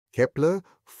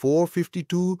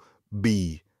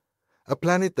Kepler-452b, a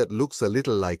planet that looks a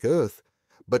little like Earth,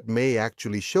 but may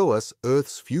actually show us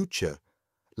Earth's future.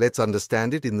 Let's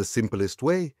understand it in the simplest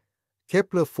way.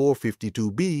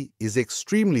 Kepler-452b is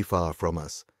extremely far from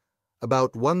us,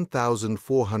 about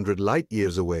 1,400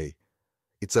 light-years away.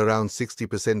 It's around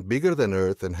 60% bigger than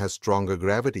Earth and has stronger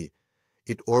gravity.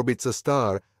 It orbits a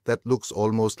star that looks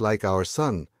almost like our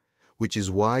Sun, which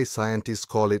is why scientists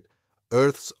call it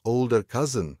Earth's older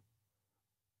cousin.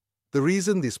 The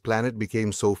reason this planet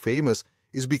became so famous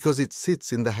is because it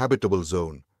sits in the habitable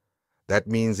zone. That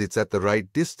means it's at the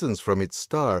right distance from its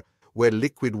star where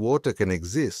liquid water can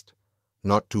exist.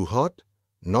 Not too hot,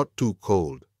 not too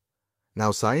cold.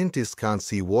 Now scientists can't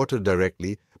see water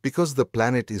directly because the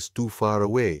planet is too far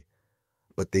away.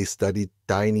 But they studied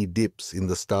tiny dips in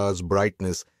the star's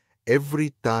brightness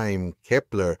every time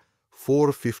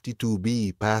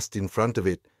Kepler-452b passed in front of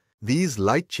it. These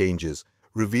light changes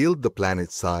revealed the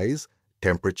planet's size,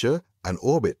 temperature, and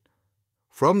orbit.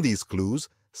 From these clues,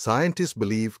 scientists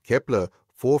believe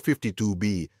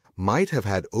Kepler-452b might have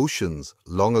had oceans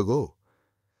long ago.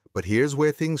 But here's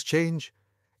where things change.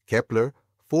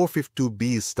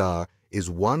 Kepler-452b's star is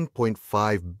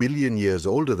 1.5 billion years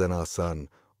older than our Sun.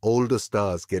 Older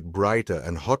stars get brighter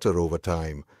and hotter over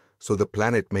time, so the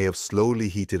planet may have slowly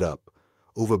heated up.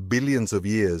 Over billions of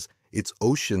years, its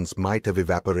oceans might have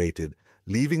evaporated,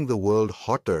 leaving the world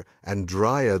hotter and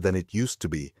drier than it used to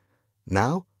be.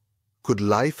 Now, could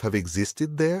life have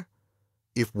existed there?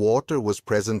 If water was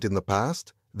present in the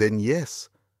past, then yes,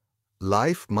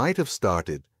 life might have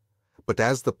started. But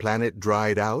as the planet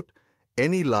dried out,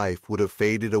 any life would have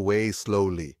faded away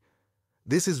slowly.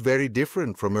 This is very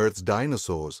different from Earth's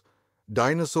dinosaurs.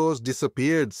 Dinosaurs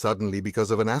disappeared suddenly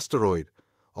because of an asteroid.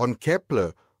 On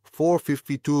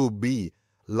Kepler-452b,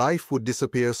 life would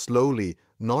disappear slowly,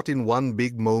 not in one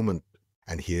big moment.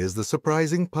 And here's the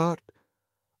surprising part.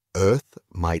 Earth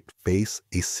might face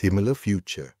a similar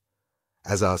future.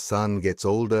 As our Sun gets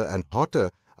older and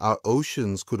hotter, our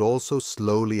oceans could also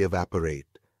slowly evaporate.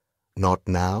 Not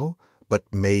now, but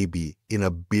maybe in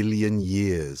 1 billion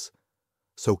years.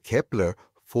 So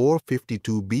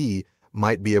Kepler-452b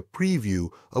might be a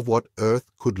preview of what Earth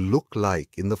could look like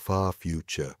in the far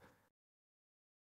future.